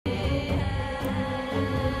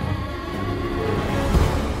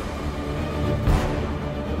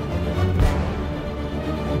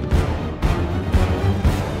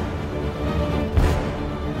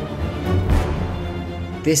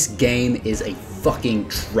This game is a fucking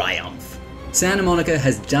triumph. Santa Monica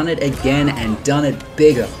has done it again and done it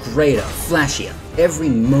bigger, greater, flashier. Every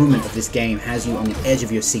moment of this game has you on the edge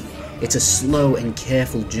of your seat. It's a slow and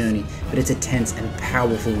careful journey, but it's a tense and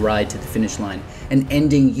powerful ride to the finish line. An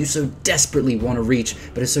ending you so desperately want to reach,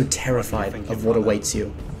 but are so terrified of what awaits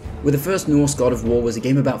you. Where the first Norse God of War was a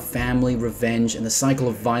game about family, revenge, and the cycle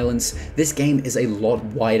of violence, this game is a lot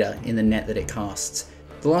wider in the net that it casts.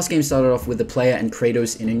 The last game started off with the player and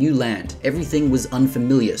Kratos in a new land. Everything was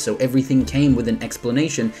unfamiliar, so everything came with an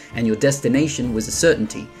explanation, and your destination was a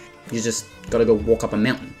certainty. You just gotta go walk up a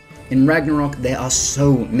mountain. In Ragnarok, there are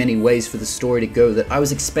so many ways for the story to go that I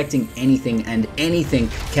was expecting anything, and anything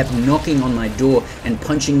kept knocking on my door and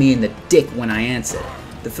punching me in the dick when I answered.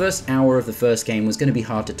 The first hour of the first game was going to be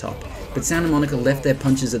hard to top, but Santa Monica left their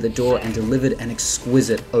punches at the door and delivered an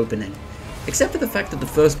exquisite opening. Except for the fact that the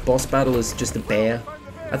first boss battle is just a bear.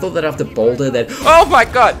 I thought that after Boulder that— oh my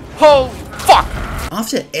god! Oh fuck!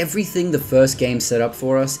 After everything the first game set up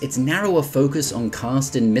for us, its narrower focus on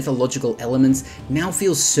cast and mythological elements now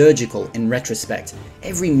feels surgical in retrospect.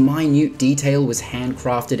 Every minute detail was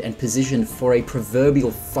handcrafted and positioned for a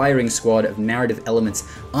proverbial firing squad of narrative elements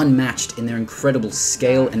unmatched in their incredible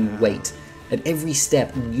scale and weight. At every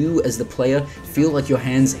step, you as the player feel like your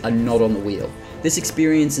hands are not on the wheel. This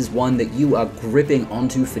experience is one that you are gripping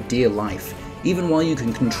onto for dear life. Even while you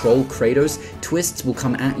can control Kratos, twists will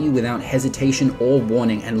come at you without hesitation or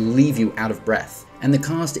warning and leave you out of breath. And the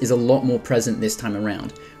cast is a lot more present this time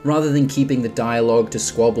around. Rather than keeping the dialogue to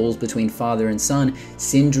squabbles between father and son,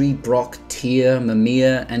 Sindri, Brock, Tyr,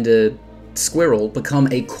 Mimir, and a squirrel become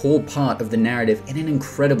a core part of the narrative in an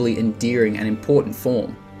incredibly endearing and important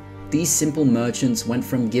form. These simple merchants went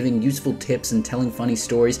from giving useful tips and telling funny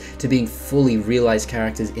stories to being fully realized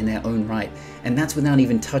characters in their own right, and that's without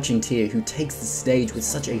even touching Tyr, who takes the stage with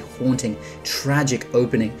such a haunting, tragic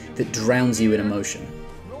opening that drowns you in emotion.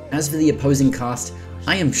 As for the opposing cast,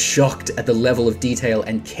 I am shocked at the level of detail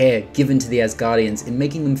and care given to the Asgardians in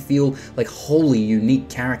making them feel like wholly unique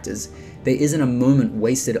characters. There isn't a moment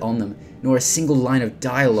wasted on them, nor a single line of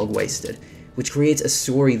dialogue wasted, which creates a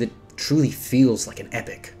story that truly feels like an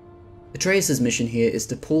epic. Atreus' mission here is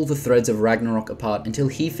to pull the threads of Ragnarok apart until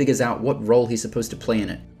he figures out what role he's supposed to play in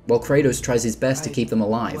it, while Kratos tries his best to keep them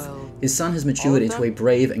alive. His son has matured into a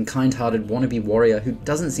brave and kind-hearted wannabe warrior who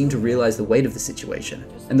doesn't seem to realize the weight of the situation,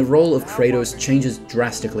 and the role of Kratos changes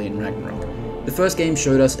drastically in Ragnarok. The first game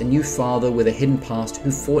showed us a new father with a hidden past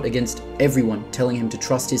who fought against everyone telling him to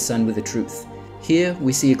trust his son with the truth. Here,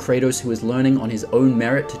 we see a Kratos who is learning on his own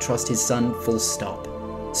merit to trust his son full stop.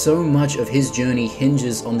 So much of his journey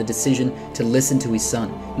hinges on the decision to listen to his son,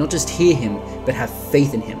 not just hear him, but have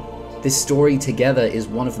faith in him. This story together is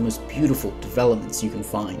one of the most beautiful developments you can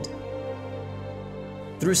find.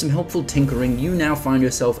 Through some helpful tinkering, you now find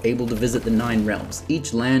yourself able to visit the 9 realms,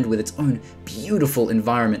 each land with its own beautiful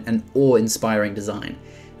environment and awe-inspiring design.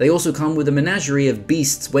 They also come with a menagerie of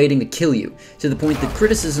beasts waiting to kill you, to the point that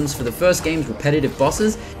criticisms for the first game's repetitive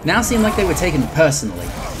bosses now seem like they were taken personally.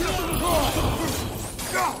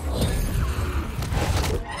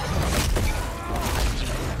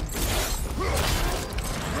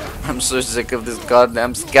 I'm so sick of this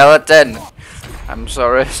goddamn skeleton. I'm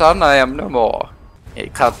sorry, son, I am no more. You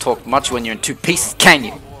can't talk much when you're in 2 pieces, can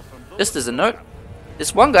you? Just as a note,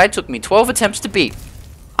 this one guy took me 12 attempts to beat.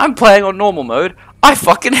 I'm playing on normal mode. I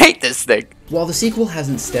fucking hate this thing. While the sequel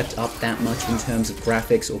hasn't stepped up that much in terms of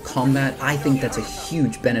graphics or combat, I think that's a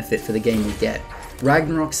huge benefit for the game we get.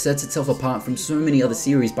 Ragnarok sets itself apart from so many other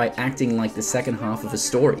series by acting like the second half of a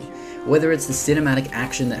story. Whether it's the cinematic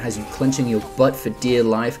action that has you clenching your butt for dear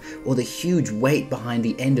life, or the huge weight behind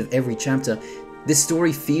the end of every chapter, this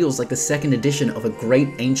story feels like the second edition of a great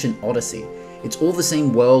ancient odyssey. It's all the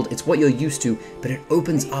same world, it's what you're used to, but it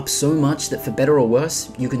opens up so much that for better or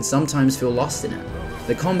worse, you can sometimes feel lost in it.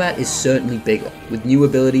 The combat is certainly bigger, with new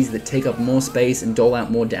abilities that take up more space and dole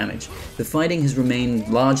out more damage. The fighting has remained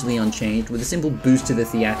largely unchanged, with a simple boost to the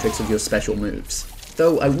theatrics of your special moves.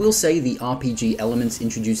 Though I will say the RPG elements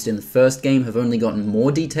introduced in the first game have only gotten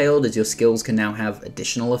more detailed, as your skills can now have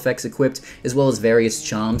additional effects equipped, as well as various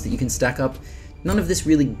charms that you can stack up. None of this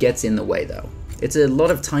really gets in the way though. It's a lot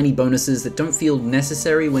of tiny bonuses that don't feel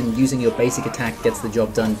necessary when using your basic attack gets the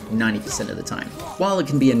job done 90% of the time. While it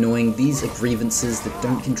can be annoying, these are grievances that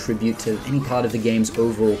don't contribute to any part of the game's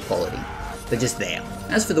overall quality. They're just there.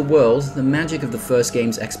 As for the world, the magic of the first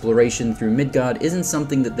game's exploration through Midgard isn't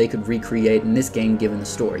something that they could recreate in this game given the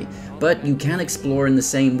story, but you can explore in the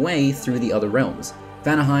same way through the other realms.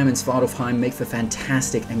 Vanaheim and Svartalfheim make for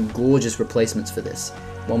fantastic and gorgeous replacements for this.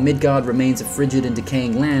 While Midgard remains a frigid and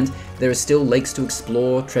decaying land, there are still lakes to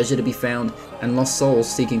explore, treasure to be found, and lost souls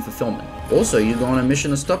seeking fulfillment. Also, you go on a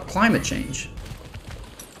mission to stop climate change.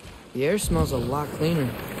 The air smells a lot cleaner.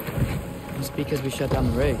 Must be because we shut down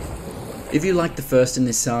the rigs. If you like the first in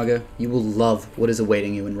this saga, you will love what is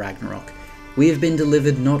awaiting you in Ragnarok. We have been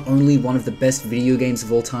delivered not only one of the best video games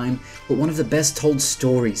of all time, but one of the best told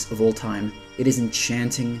stories of all time. It is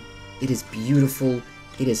enchanting, it is beautiful,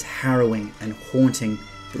 it is harrowing and haunting,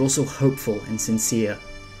 but also hopeful and sincere.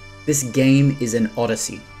 This game is an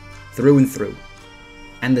odyssey, through and through.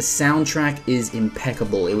 And the soundtrack is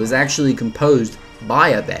impeccable. It was actually composed by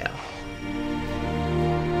a bear.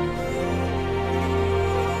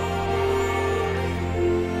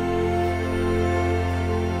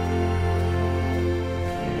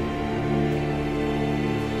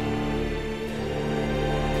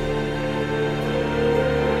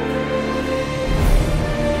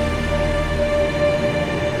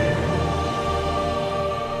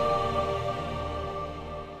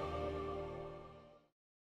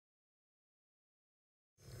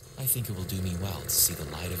 I think it will do me well to see the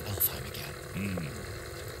light of Elfheim again.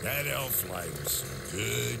 That elf light was some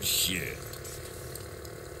good shit.